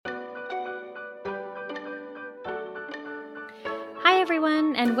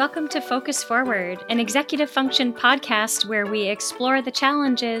everyone, and welcome to Focus Forward, an executive function podcast where we explore the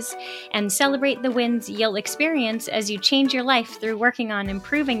challenges and celebrate the wins you'll experience as you change your life through working on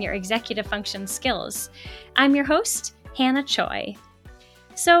improving your executive function skills. I'm your host, Hannah Choi.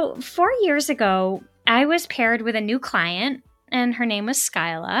 So 4 years ago, I was paired with a new client, and her name was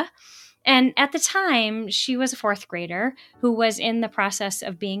Skyla. And at the time, she was a fourth grader who was in the process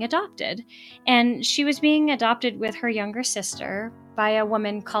of being adopted. And she was being adopted with her younger sister by a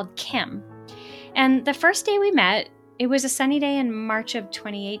woman called Kim. And the first day we met, it was a sunny day in March of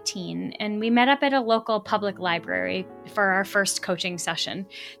 2018, and we met up at a local public library for our first coaching session.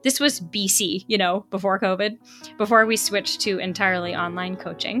 This was BC, before COVID, before we switched to entirely online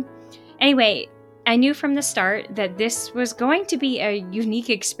coaching. Anyway, I knew from the start that this was going to be a unique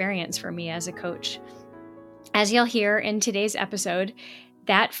experience for me as a coach. As you'll hear in today's episode,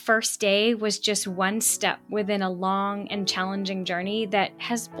 that first day was just one step within a long and challenging journey that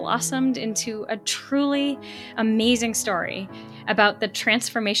has blossomed into a truly amazing story about the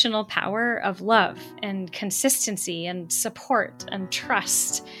transformational power of love and consistency and support and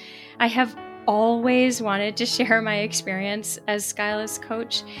trust. I have always wanted to share my experience as Skyla's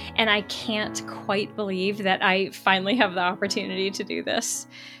coach, and I can't quite believe that I finally have the opportunity to do this.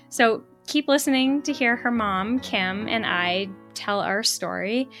 So keep listening to hear her mom, Kim, and I tell our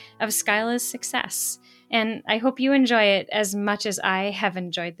story of Skyla's success, and I hope you enjoy it as much as I have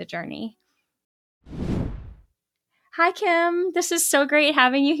enjoyed the journey. Hi, Kim. This is so great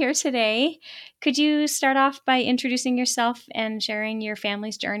having you here today. Could you start off by introducing yourself and sharing your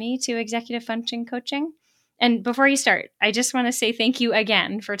family's journey to executive function coaching? And before you start, I just want to say thank you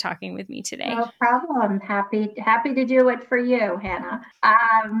again for talking with me today. No problem. Happy to do it for you, Hannah.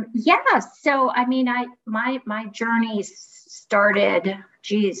 My journey started,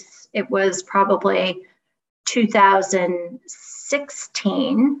 it was probably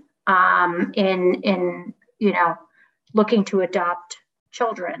 2016 in looking to adopt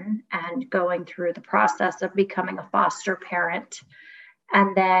children and going through the process of becoming a foster parent,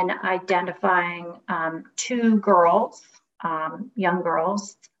 and then identifying two girls, young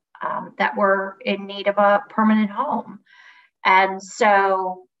girls, that were in need of a permanent home. And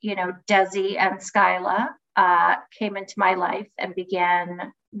so, Desi and Skyla came into my life and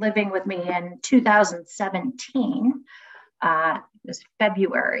began living with me in 2017. It was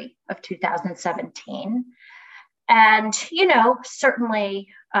February of 2017. And, certainly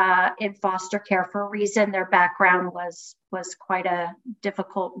in foster care for a reason, their background was quite a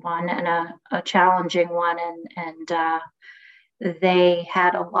difficult one and a challenging one. And they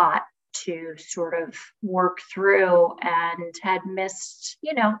had a lot to sort of work through and had missed,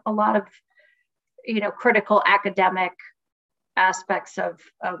 a lot of, critical academic aspects of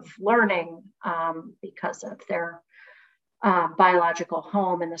learning because of their biological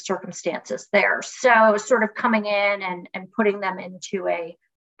home and the circumstances there. So sort of coming in and putting them into a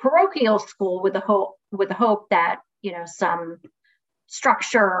parochial school with the hope that, some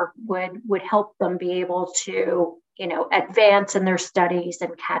structure would help them be able to, advance in their studies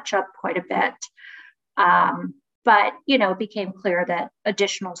and catch up quite a bit. But, it became clear that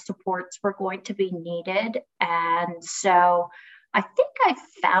additional supports were going to be needed. And so I think I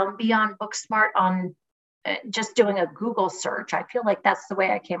found Beyond Booksmart on just doing a Google search. I feel like that's the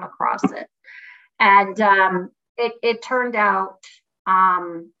way I came across it. And it turned out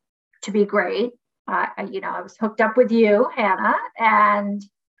to be great. I was hooked up with you, Hannah. And,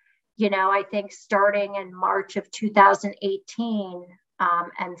 I think starting in March of 2018,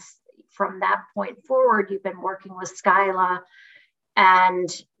 and from that point forward, you've been working with Skyla and,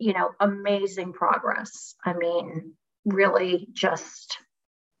 amazing progress. I mean, really just,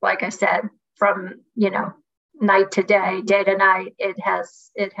 like I said, from night to day to night, it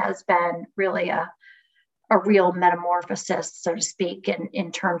has been really a real metamorphosis, so to speak,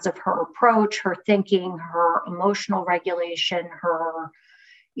 in terms of her approach, her thinking, her emotional regulation, her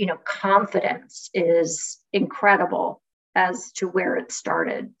confidence is incredible as to where it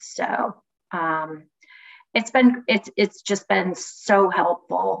started. So it's just been so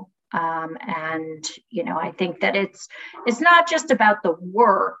helpful. And, I think that it's not just about the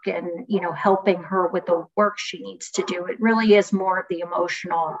work and, helping her with the work she needs to do. It really is more of the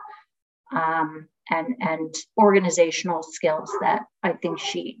emotional and organizational skills that I think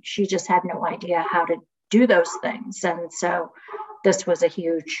she just had no idea how to do those things. And so this was a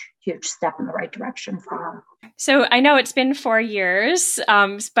huge step in the right direction for her. So I know it's been 4 years,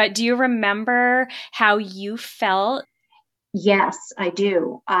 but do you remember how you felt? Yes, I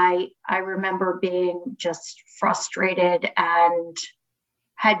do. I remember being just frustrated and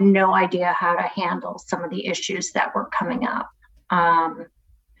had no idea how to handle some of the issues that were coming up. Um,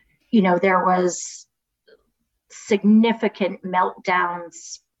 there was significant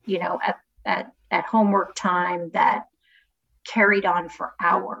meltdowns, at homework time that carried on for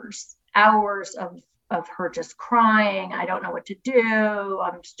hours of her just crying. I don't know what to do.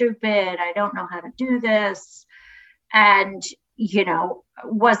 I'm stupid. I don't know how to do this. And,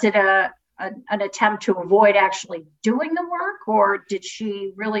 was it an attempt to avoid actually doing the work, or did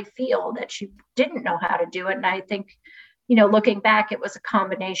she really feel that she didn't know how to do it? And I think, looking back, it was a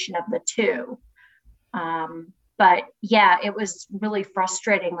combination of the two. But yeah, it was really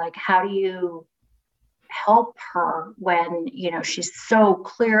frustrating. Like, how do you help her when, she's so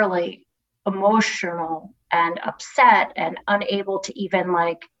clearly emotional and upset and unable to even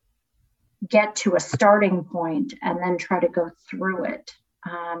like get to a starting point and then try to go through it.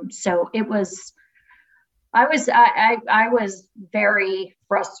 So it was, I was very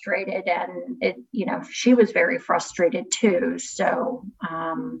frustrated, and she was very frustrated too. So,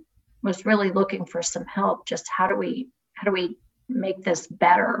 was really looking for some help. Just how do we make this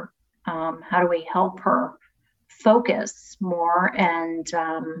better? How do we help her focus more and,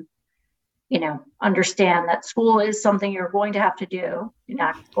 understand that school is something you're going to have to do. You're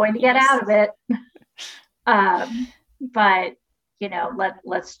not going to get out of it. But,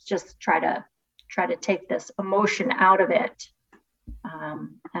 let's just try to take this emotion out of it,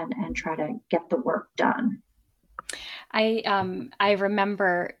 and try to get the work done. I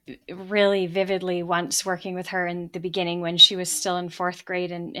remember really vividly once working with her in the beginning when she was still in fourth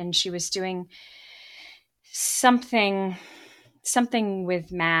grade, and she was doing something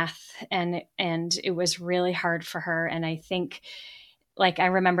with math, and it was really hard for her. And I think, like, I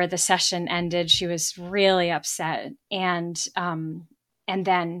remember the session ended, she was really upset. And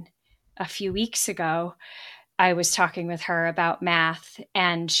then a few weeks ago, I was talking with her about math,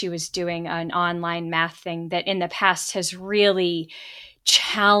 and she was doing an online math thing that in the past has really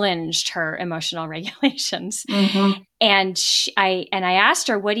challenged her emotional regulations. Mm-hmm. And I asked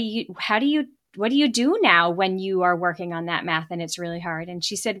her, what do you do now when you are working on that math and it's really hard? And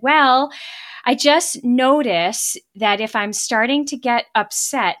she said, well, I just notice that if I'm starting to get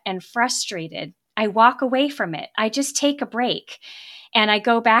upset and frustrated, I walk away from it. I just take a break and I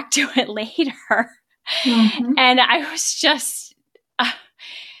go back to it later. Mm-hmm. And I was just,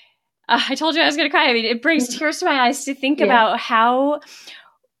 I told you I was going to cry. I mean, it brings tears to my eyes to think about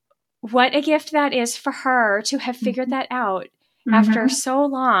what a gift that is for her to have figured that out after so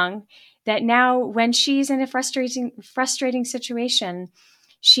long, that now when she's in a frustrating situation,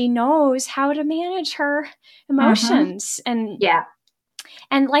 she knows how to manage her emotions and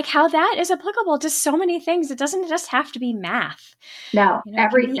like how that is applicable to so many things. It doesn't just have to be math. No,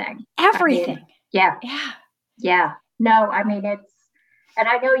 everything. Everything. I mean, yeah. No, I mean, and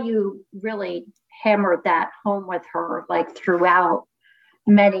I know you really hammered that home with her, like throughout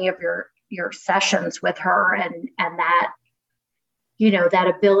many of your sessions with her, and that,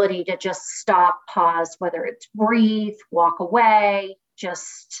 that ability to just stop, pause, whether it's breathe, walk away,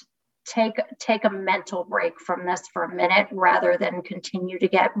 just take a mental break from this for a minute, rather than continue to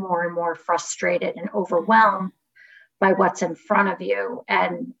get more and more frustrated and overwhelmed by what's in front of you.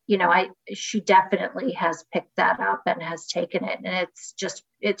 And, she definitely has picked that up and has taken it. And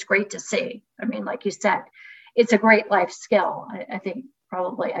it's great to see. I mean, like you said, it's a great life skill. I think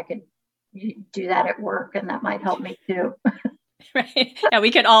probably I could do that at work, and that might help me too. Right. Yeah, we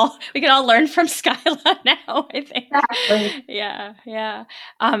could all learn from Skyla now, I think. Exactly. Yeah.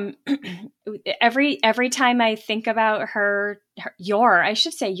 Every time I think about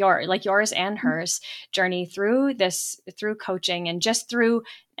yours and hers journey through coaching,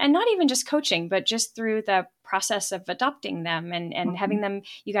 and not even just coaching, but just through the process of adopting them and having them,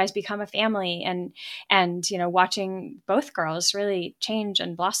 you guys become a family, and watching both girls really change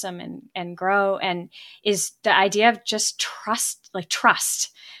and blossom and grow, and is the idea of just trust, like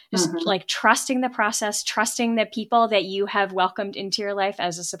trusting the process, trusting the people that you have welcomed into your life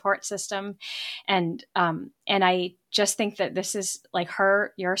as a support system. And I just think that this is like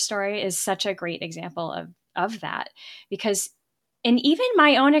your story is such a great example of that, because in even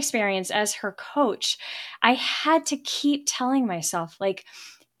my own experience as her coach, I had to keep telling myself, like,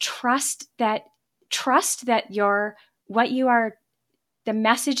 trust that the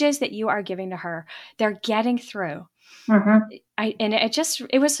messages that you are giving to her, they're getting through. It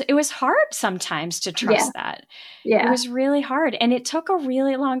was hard sometimes to trust that. It was really hard. And it took a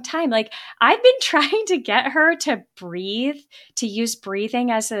really long time. Like, I've been trying to get her to use breathing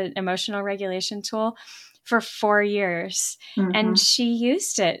as an emotional regulation tool for 4 years. And she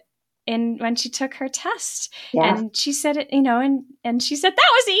used it when she took her test. Yeah. And she said it, and she said,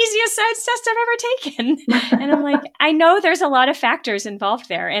 that was the easiest science test I've ever taken. And I'm like, I know there's a lot of factors involved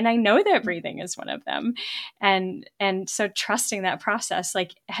there. And I know that breathing is one of them. And so trusting that process,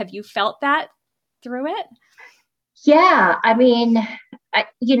 like, have you felt that through it? Yeah. I mean,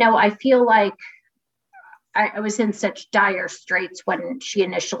 I feel like I was in such dire straits when she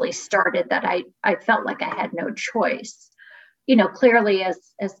initially started that I felt like I had no choice. Clearly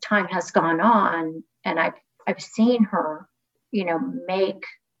as time has gone on and I've seen her, make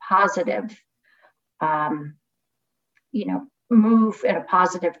positive, move in a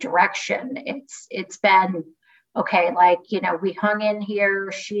positive direction. It's been okay. Like, we hung in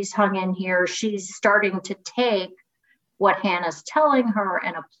here, she's hung in here, she's starting to take what Hannah's telling her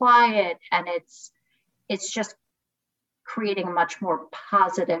and apply it. And it's just creating a much more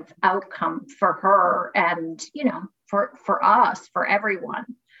positive outcome for her and, for us, for everyone.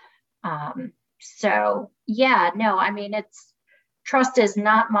 So yeah, no, I mean, trust is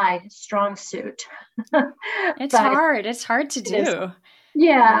not my strong suit. It's hard. It's hard to do.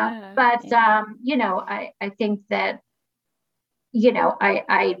 Yeah. But, I think that,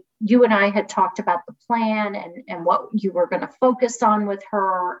 you and I had talked about the plan and what you were going to focus on with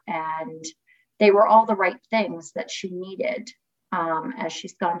her, and they were all the right things that she needed as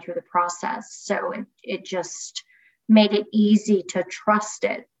she's gone through the process. So it just made it easy to trust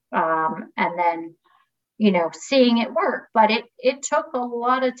it. And then, seeing it work, but it took a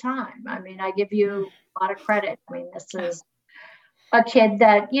lot of time. I mean, I give you a lot of credit. I mean, this is a kid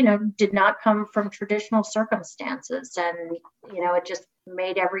that, did not come from traditional circumstances, and, it just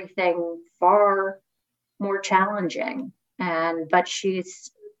made everything far more challenging. But she's,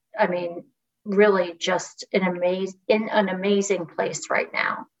 I mean, really just in an amazing place right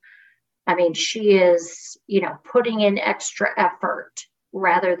now. I mean, she is, putting in extra effort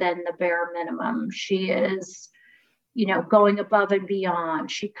rather than the bare minimum. She is, going above and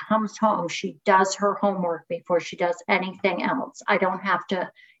beyond. She comes home, she does her homework before she does anything else. I don't have to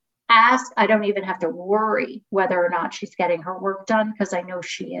ask. I don't even have to worry whether or not she's getting her work done, because I know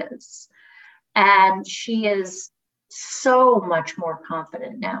she is. And she is so much more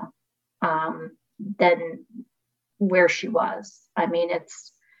confident now than where she was. I mean,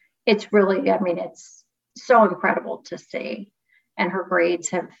 it's really, I mean, it's so incredible to see. And her grades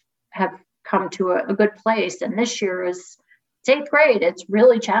have come to a good place. And this year it's 8th grade. It's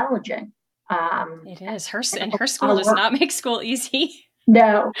really challenging. It is. Her school does not make school easy.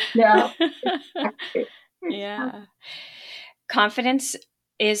 No. Yeah. Confidence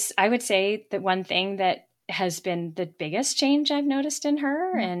is, I would say, the one thing that has been the biggest change I've noticed in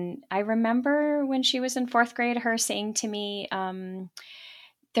her. Mm-hmm. And I remember when she was in 4th grade, her saying to me,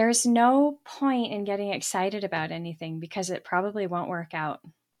 there's no point in getting excited about anything because it probably won't work out.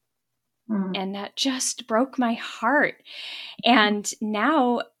 Mm. And that just broke my heart. And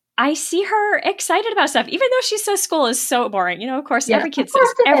now I see her excited about stuff, even though she says school is so boring. Of course, every kid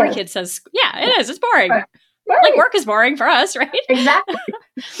says, yeah, it is. It's boring. Right. Like work is boring for us, right? Exactly.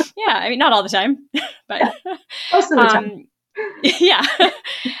 Yeah. I mean, not all the time, but most of the time. Yeah.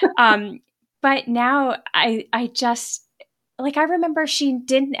 But now I just, like, I remember she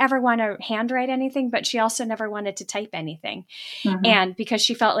didn't ever want to handwrite anything, but she also never wanted to type anything. Mm-hmm. And because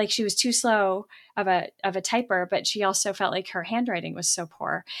she felt like she was too slow of a typer, but she also felt like her handwriting was so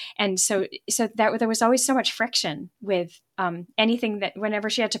poor. And so that there was always so much friction with anything, that whenever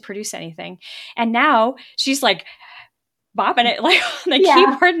she had to produce anything. And now she's like bopping it like on the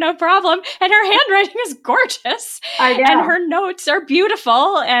keyboard, no problem. And her handwriting is gorgeous. I know. And her notes are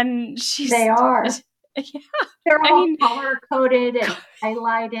beautiful. And they are. Yeah. They're all color coded and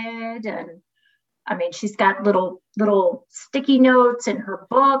highlighted, and I mean, she's got little sticky notes in her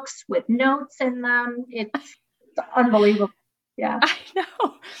books with notes in them. It's unbelievable. Yeah, I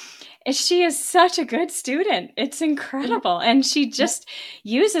know. She is such a good student. It's incredible, and she just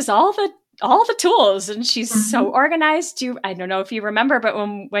uses all the tools, and she's so organized. I don't know if you remember, but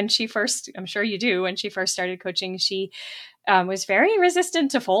when she first, I'm sure you do, when she first started coaching, she was very resistant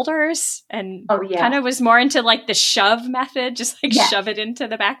to folders and kind of was more into like the shove method, just like shove it into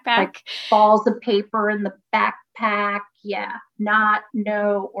the backpack. Like balls of paper in the backpack. Yeah.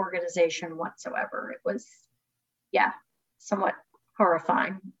 No organization whatsoever. It was, somewhat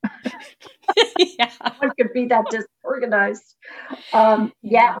horrifying. One could be that disorganized.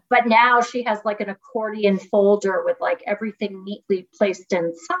 But now she has like an accordion folder with like everything neatly placed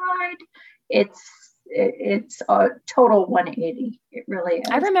inside. It's a total 180. It really is.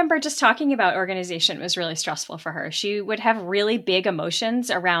 I remember just talking about organization was really stressful for her. She would have really big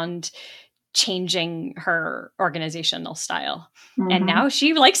emotions around changing her organizational style. Mm-hmm. And now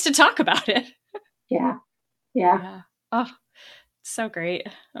she likes to talk about it. Yeah. Yeah. Oh, so great.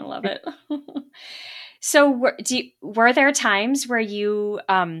 I love it. So were there times where you,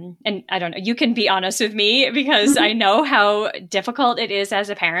 and I don't know, you can be honest with me because I know how difficult it is as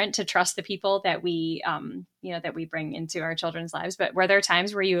a parent to trust the people that we, that we bring into our children's lives. But were there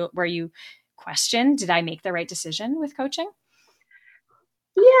times where you questioned, did I make the right decision with coaching?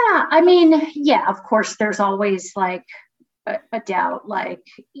 Yeah. I mean, yeah, of course, there's always like a doubt. Like,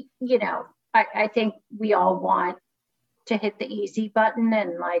 I think we all want to hit the easy button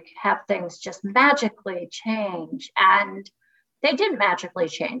and like have things just magically change. And they didn't magically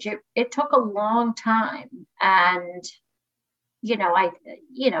change. It took a long time. And,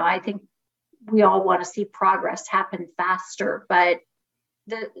 I think we all want to see progress happen faster, but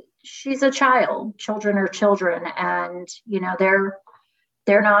she's a child. Children are children, and,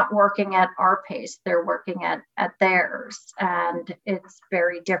 they're not working at our pace. They're working at theirs, and it's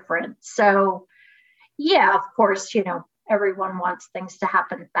very different. So, yeah, of course, everyone wants things to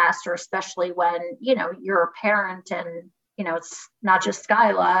happen faster, especially when, you're a parent and, it's not just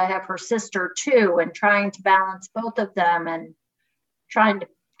Skyla. I have her sister too, and trying to balance both of them and trying to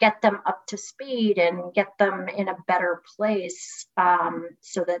get them up to speed and get them in a better place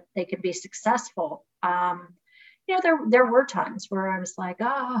so that they can be successful. There were times where I was like,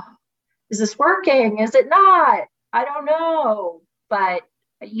 oh, is this working? Is it not? I don't know. But,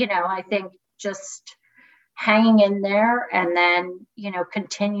 I think just hanging in there and then,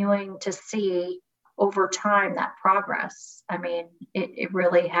 continuing to see over time that progress. I mean, it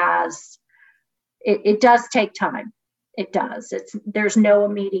really has, it does take time. It does. There's no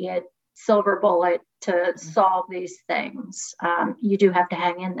immediate silver bullet to solve these things. You do have to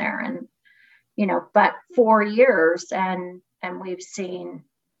hang in there, and, but 4 years and we've seen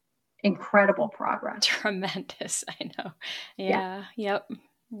incredible progress. Tremendous. I know. Yeah. Yep.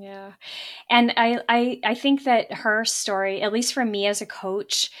 Yeah. And I think that her story, at least for me as a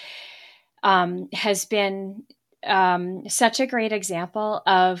coach, has been such a great example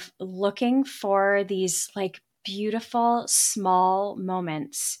of looking for these like beautiful small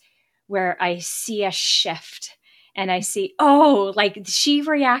moments where I see a shift and I see, oh, like she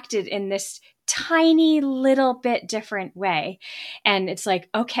reacted in this tiny little bit different way. And it's like,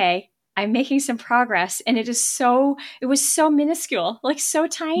 okay, I'm making some progress. And it was so minuscule, like so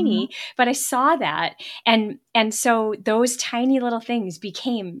tiny, but I saw that. And so those tiny little things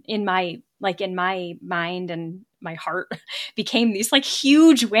became in my mind and my heart became these like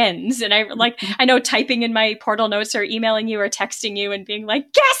huge wins. And I know typing in my portal notes or emailing you or texting you and being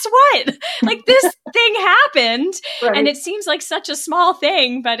like, guess what? Like this thing happened. Right. And it seems like such a small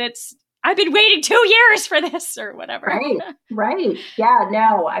thing, but I've been waiting 2 years for this or whatever. Right. Yeah,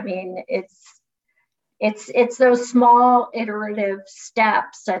 no, I mean, it's those small iterative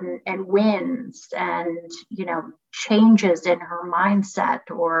steps and wins and, changes in her mindset,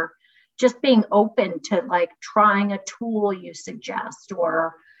 or just being open to like trying a tool you suggest,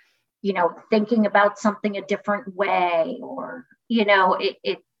 or, thinking about something a different way, or,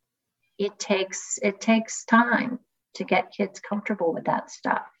 it takes time to get kids comfortable with that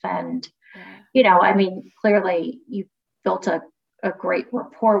stuff. And, I mean, clearly you built a great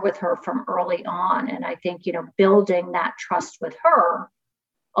rapport with her from early on. And I think, building that trust with her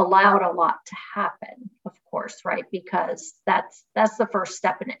allowed a lot to happen, of course, right? Because that's the first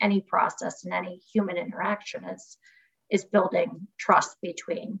step in any process, in any human interaction is building trust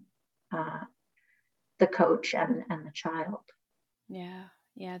between the coach and the child. Yeah.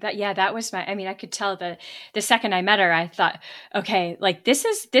 Yeah. That was I could tell the second I met her, I thought, okay, like this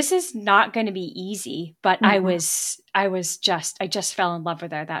is not going to be easy, but I just fell in love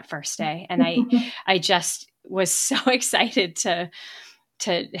with her that first day. And I just was so excited to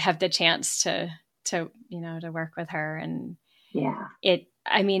have the chance to work with her. And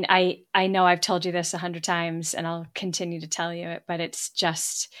I know I've told you this 100 times and I'll continue to tell you it, but it's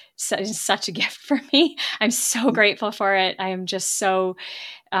just such a gift for me. I'm so grateful for it. I am just so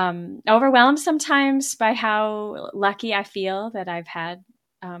overwhelmed sometimes by how lucky I feel that I've had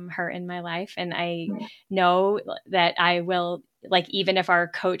her in my life. And I know that I will, like, even if our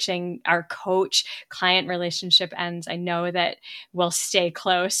coach client relationship ends, I know that we'll stay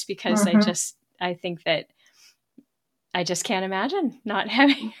close because I think that I just can't imagine not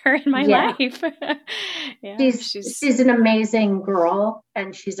having her in my life. She's an amazing girl,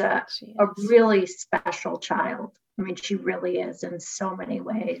 and she's a really special child. I mean, she really is in so many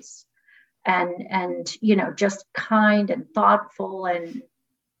ways, and just kind and thoughtful and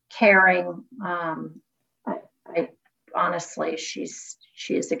caring. I honestly, she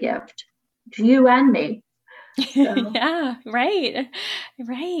is a gift. to you and me. So. Yeah, right.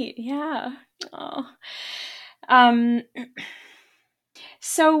 Right. Yeah. Oh. Um,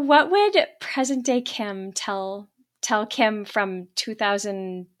 so what would present day Kim tell Kim from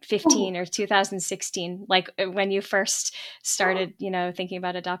 2015 or 2016, like when you first started, thinking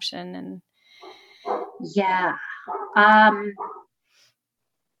about adoption and Yeah. Um,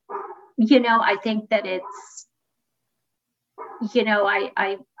 I think that it's,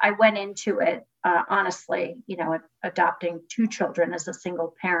 I went into it, honestly, adopting two children as a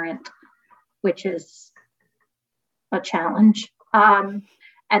single parent, which is a challenge. And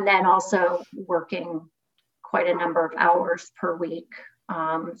then also working quite a number of hours per week.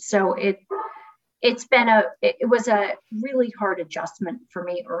 So it was a really hard adjustment for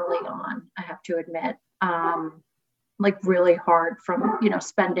me early on, I have to admit. Like really hard from,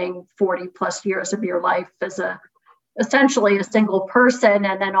 spending 40 plus years of your life as essentially a single person.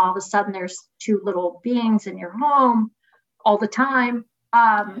 And then all of a sudden there's two little beings in your home all the time.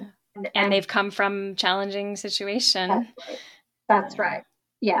 And they've come from challenging situation. That's right.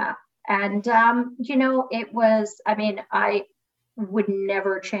 Yeah. And, it was, I would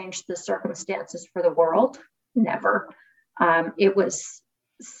never change the circumstances for the world. Never. It was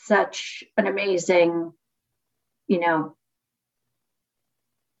such an amazing, I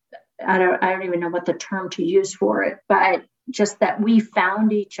don't even know what the term to use for it, but just that we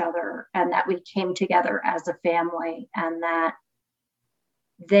found each other and that we came together as a family, and that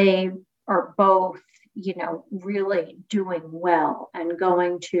they are both, really doing well and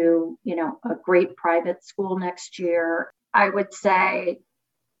going to, a great private school next year. I would say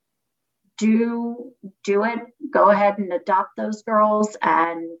do it. Go ahead and adopt those girls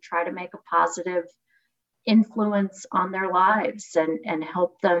and try to make a positive influence on their lives and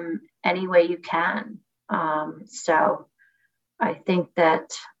help them any way you can. So I think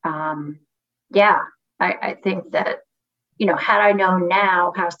that, I think that, had I known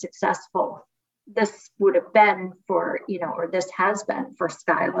now how successful this would have been for, or this has been for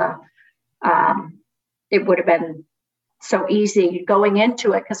Skyla, it would have been so easy going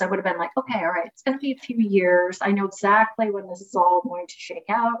into it, because I would have been like, okay, all right, it's going to be a few years. I know exactly when this is all going to shake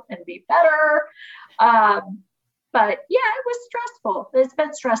out and be better. But yeah, it was stressful. It's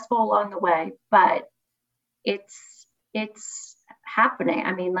been stressful along the way, but it's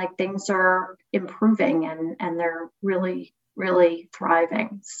happening. Like things are improving and they're really, really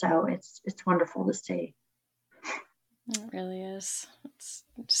thriving. So it's wonderful to see. It really is.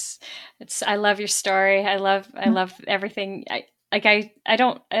 I love your story. I love everything. I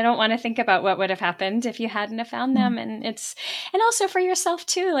don't want to think about what would have happened if you hadn't have found them. And also for yourself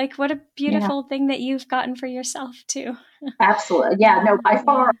too. Like what a beautiful thing that you've gotten for yourself too. Absolutely. Yeah, no, by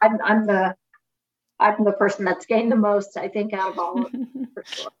far I'm the person that's gained the most, I think, out of all of them, for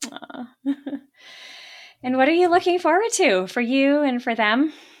sure. And what are you looking forward to for you and for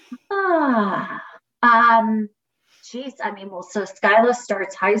them? Geez, so Skyla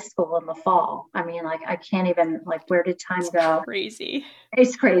starts high school in the fall. I can't even, where did time go? Crazy.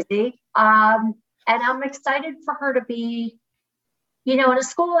 It's crazy. And I'm excited for her to be, in a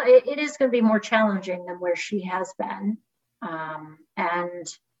school, it is going to be more challenging than where she has been.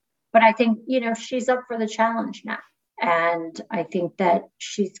 But I think, she's up for the challenge now. And I think that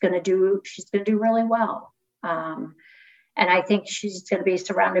she's going to do really well. And I think she's going to be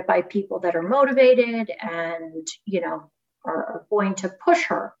surrounded by people that are motivated and, are going to push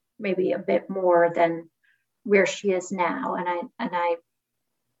her maybe a bit more than where she is now. And I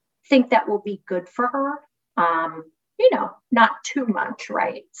think that will be good for her. Not too much,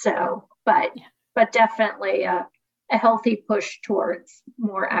 right? So, but definitely a healthy push towards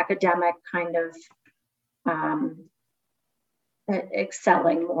more academic kind of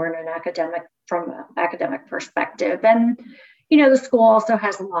excelling more in from an academic perspective. And, the school also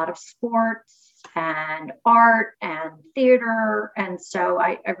has a lot of sports and art and theater. And so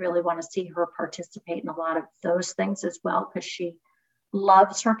I really want to see her participate in a lot of those things as well, because she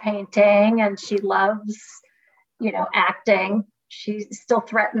loves her painting and she loves, acting. She still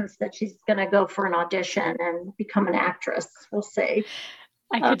threatens that she's going to go for an audition and become an actress. We'll see.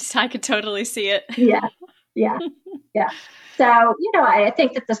 I could totally see it. Yeah. So, I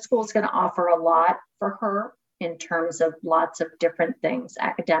think that the school's going to offer a lot for her in terms of lots of different things,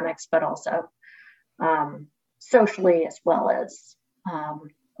 academics, but also socially, as well as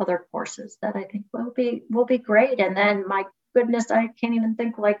other courses that I think will be great. And then, my goodness, I can't even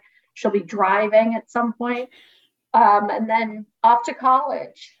think, she'll be driving at some point, and then off to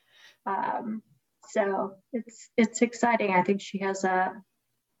college. So it's exciting. I think she has a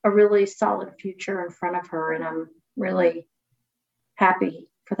really solid future in front of her, and I'm really happy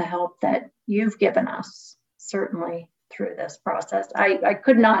for the help that you've given us, certainly through this process. I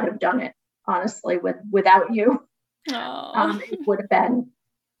could not have done it, honestly, without you. It would have been,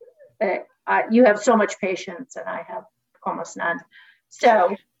 you have so much patience and I have almost none.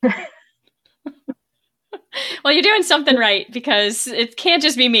 So. Well, you're doing something right, because it can't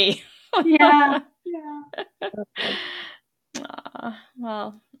just be me. Yeah.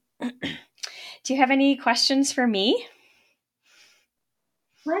 Well, do you have any questions for me?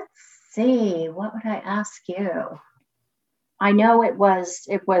 Let's see. What would I ask you? I know it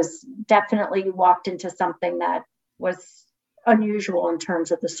was definitely, you walked into something that was unusual in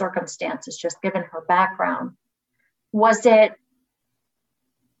terms of the circumstances, just given her background. Was it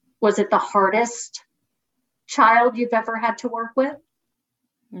the hardest child you've ever had to work with?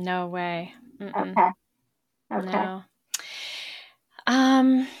 No way. Mm-mm. Okay. No.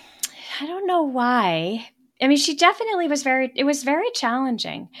 I don't know why. I mean, she definitely it was very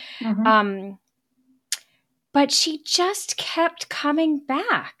challenging. Mm-hmm. But she just kept coming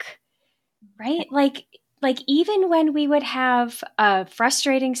back, right? Like even when we would have a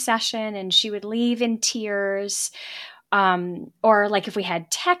frustrating session and she would leave in tears, or like if we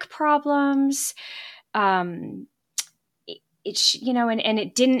had tech problems, and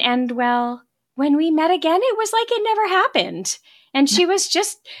it didn't end well. When we met again, it was like it never happened. And she was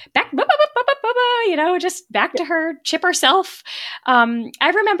just back, just back to her chipper self.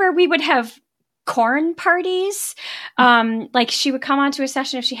 I remember we would have corn parties. Like she would come onto a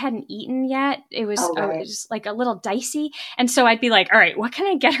session if she hadn't eaten yet. It was, it was like a little dicey. And so I'd be like, all right, what can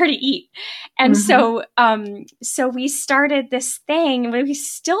I get her to eat? And so we started this thing, we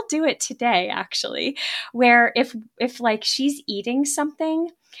still do it today, actually, where if like she's eating something,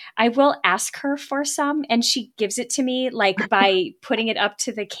 I will ask her for some and she gives it to me, like by putting it up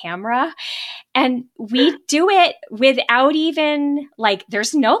to the camera. And we do it without even, like,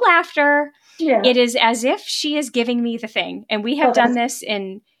 there's no laughter. Yeah. It is as if she is giving me the thing. And we have done this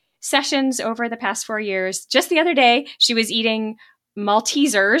in sessions over the past 4 years. Just the other day, she was eating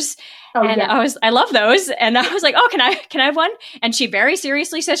Maltesers. I love those. And I was like, oh, can I have one? And she very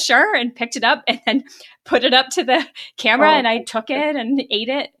seriously says, sure, and picked it up and then put it up to the camera. And I took it and ate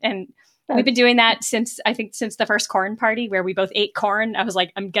it. And we've been doing that since the first corn party where we both ate corn. I was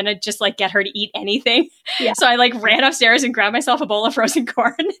like, I'm going to just like get her to eat anything. Yeah. So I like ran upstairs and grabbed myself a bowl of frozen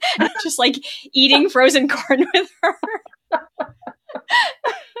corn and just like eating frozen corn with her.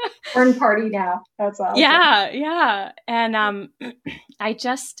 Corn party now. That's awesome. Yeah. And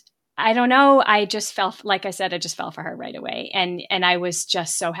I don't know. I just fell, like I said, I just fell for her right away. And I was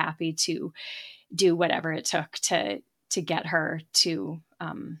just so happy to do whatever it took to get her to,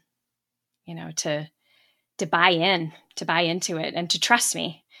 to buy into it and to trust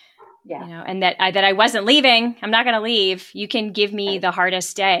me. Yeah. And that I wasn't leaving. I'm not going to leave. You can give me the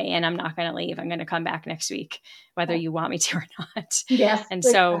hardest day and I'm not going to leave. I'm going to come back next week, whether you want me to or not. Yes. And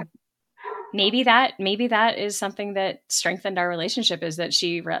so maybe that is something that strengthened our relationship, is that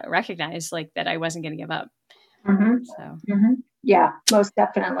she recognized like that I wasn't going to give up. Mm-hmm. So yeah, most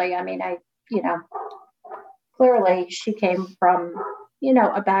definitely. I mean, clearly she came from,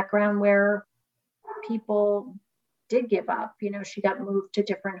 a background where people did give up. She got moved to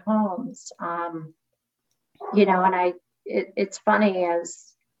different homes. And it's funny,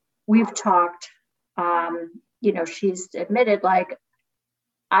 as we've talked, she's admitted, like,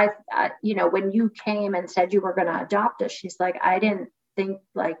 when you came and said you were going to adopt us, she's like, I didn't think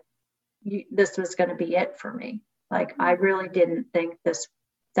like this was going to be it for me. Like, I really didn't think that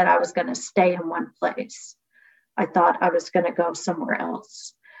I was going to stay in one place. I thought I was going to go somewhere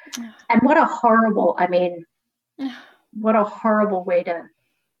else. And what a horrible way to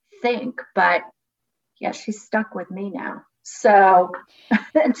think. But yeah, she's stuck with me now. So,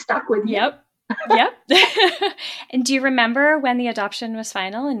 and stuck with you. Yep. And do you remember when the adoption was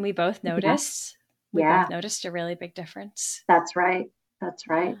final and we both noticed? We both noticed a really big difference. That's right.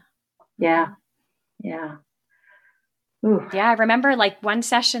 Yeah. Ooh. Yeah, I remember like one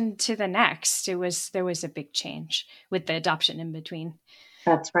session to the next, there was a big change with the adoption in between.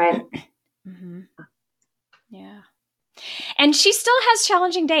 That's right. Mm-hmm. Yeah. And she still has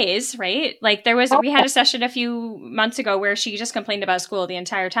challenging days, right? Like we had a session a few months ago where she just complained about school the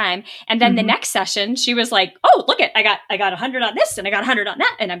entire time. And then the next session, she was like, oh, look I got 100 on this and I got 100 on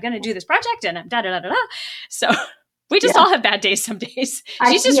that. And I'm going to do this project and I'm da-da-da-da-da. So we just all have bad days some days.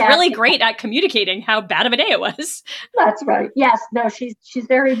 She's just really great at communicating how bad of a day it was. That's right. Yes. No, she's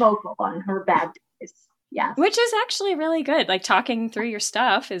very vocal on her bad days. Yes. Which is actually really good. Like talking through your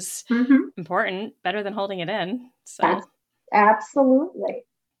stuff is important, better than holding it in. So absolutely.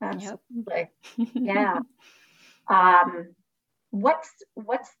 Yep. Yeah. what's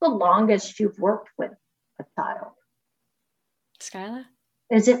the longest you've worked with a child? Skyla?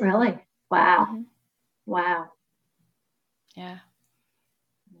 Is it really? Wow. Mm-hmm. Wow. Yeah.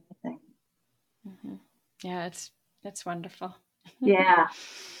 Amazing. Mm-hmm. Yeah, it's wonderful. Yeah.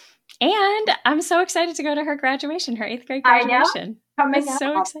 And I'm so excited to go to her graduation, her 8th grade I know. graduation. Coming I'm up.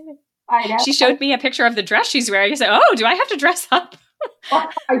 so excited. I know. She showed me a picture of the dress she's wearing. I said, "Oh, do I have to dress up?"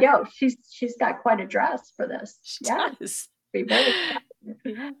 I know. She's got quite a dress for this. She Yeah. does. Be very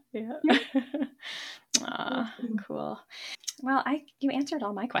Yeah. Aw, cool. Well, you answered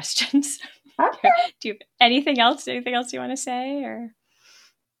all my questions. Okay. Do you have anything else? Anything else you want to say, or?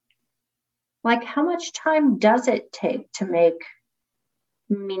 Like, how much time does it take to make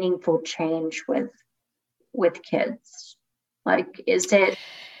meaningful change with kids? Like, is it,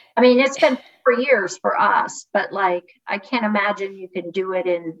 I mean, it's been 4 years for us, but like, I can't imagine you can do it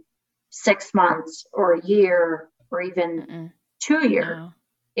in 6 months or a year or even 2 years. No.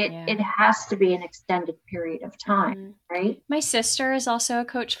 It has to be an extended period of time, right? My sister is also a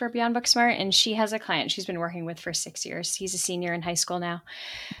coach for Beyond Book Smart, and she has a client she's been working with for 6 years. He's a senior in high school now.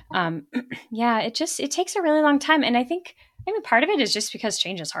 Yeah, it takes a really long time. And I mean, part of it is just because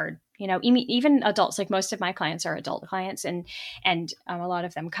change is hard. You know, even adults, like most of my clients are adult clients, and a lot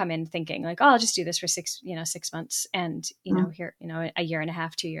of them come in thinking like, oh, I'll just do this for 6 months. And, here, a year and a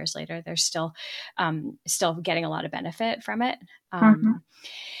half, 2 years later, they're still getting a lot of benefit from it.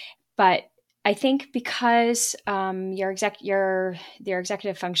 But I think because your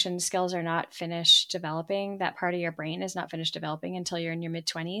executive function skills are not finished developing, that part of your brain is not finished developing until you're in your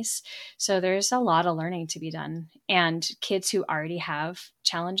mid-20s. So there's a lot of learning to be done. And kids who already have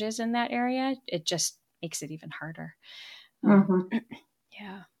challenges in that area, it just makes it even harder.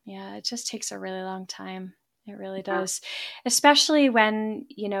 Yeah, it just takes a really long time. It really does. Especially when,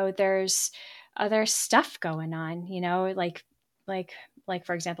 there's other stuff going on, like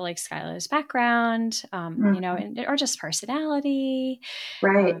for example, like Skyla's background, or just personality.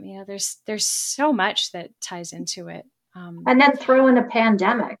 Right. There's so much that ties into it. And then throw in a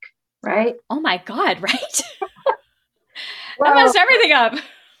pandemic, right? Oh my God, right? That messed everything up.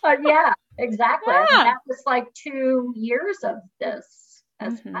 Yeah, exactly. Yeah. I mean, that was like 2 years of this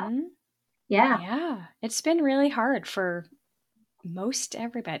as well. Yeah. Yeah. It's been really hard for most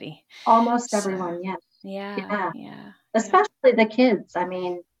everybody. Almost everyone, yes. Yeah. Especially the kids. I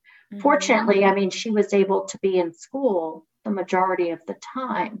mean, fortunately, I mean, she was able to be in school the majority of the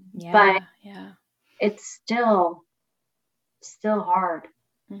time, but it's still hard.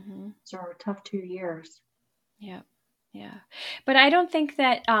 So a tough 2 years. Yeah. But I don't think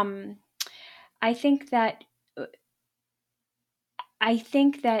that, I think that,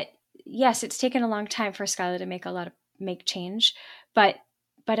 yes, it's taken a long time for Skyla to make change, but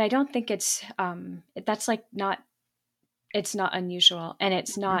I don't think it's, that's like it's not unusual, and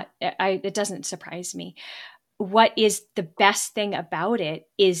it's not, it doesn't surprise me. What is the best thing about it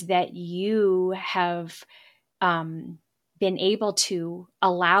is that you have, been able to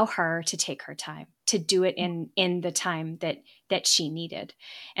allow her to take her time, to do it in the time that she needed,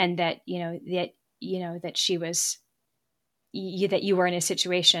 and that that she was, that you were in a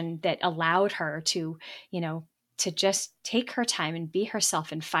situation that allowed her to to just take her time and be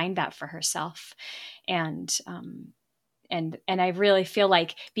herself and find that for herself. And I really feel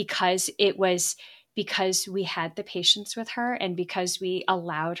like because we had the patience with her, and because we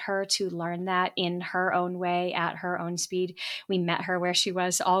allowed her to learn that in her own way, at her own speed, we met her where she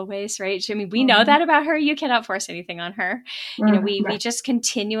was always, right? I mean, we know that about her. You cannot force anything on her. We just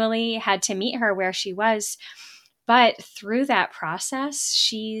continually had to meet her where she was. But through that process,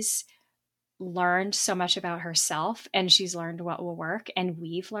 she's learned so much about herself, and she's learned what will work, and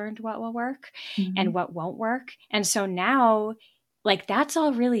we've learned what will work and what won't work. And so now, like, that's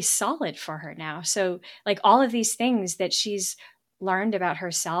all really solid for her now. So like all of these things that she's learned about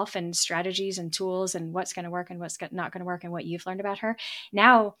herself, and strategies and tools, and what's going to work and what's not going to work, and what you've learned about her,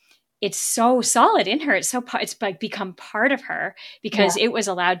 now it's so solid in her. It's like become part of her because it was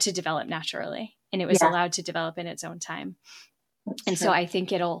allowed to develop naturally, and it was allowed to develop in its own time. So I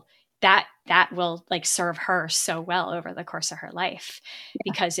think that will like serve her so well over the course of her life,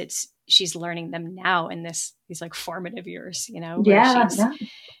 because she's learning them now in these like formative years, where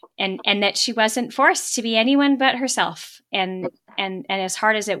and that she wasn't forced to be anyone but herself. And as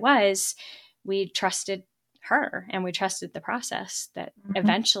hard as it was, we trusted her, and we trusted the process that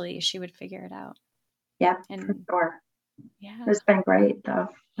eventually she would figure it out. Yeah, and for sure. Yeah, it's been great though.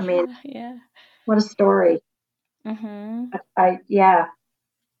 I mean, what a story.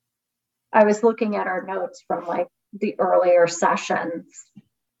 I was looking at our notes from like the earlier sessions,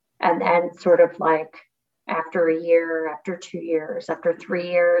 and then sort of like after a year, after 2 years, after 3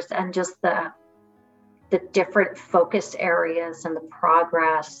 years, and just the different focus areas and the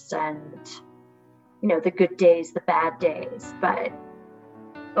progress and, the good days, the bad days. But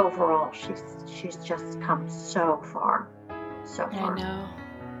overall, she's just come so far. I know.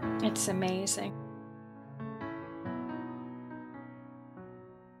 It's amazing.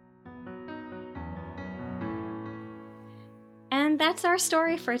 And that's our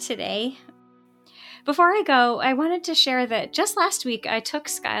story for today. Before I go, I wanted to share that just last week I took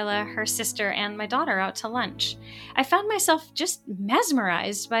Skyla, her sister, and my daughter out to lunch. I found myself just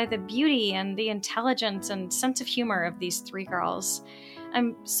mesmerized by the beauty and the intelligence and sense of humor of these 3 girls.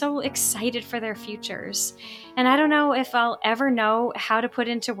 I'm so excited for their futures. And I don't know if I'll ever know how to put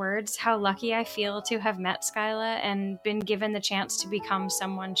into words how lucky I feel to have met Skyla and been given the chance to become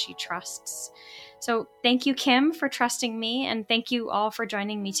someone she trusts. So thank you, Kim, for trusting me, and thank you all for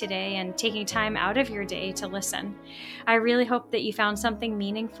joining me today and taking time out of your day to listen. I really hope that you found something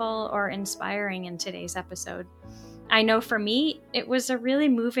meaningful or inspiring in today's episode. I know for me, it was a really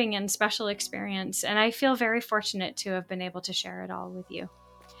moving and special experience, and I feel very fortunate to have been able to share it all with you.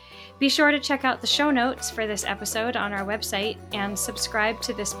 Be sure to check out the show notes for this episode on our website and subscribe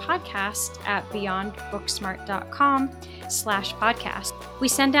to this podcast at beyondbooksmart.com/podcast. We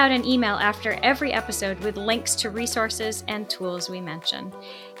send out an email after every episode with links to resources and tools we mention.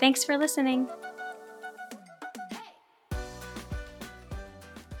 Thanks for listening.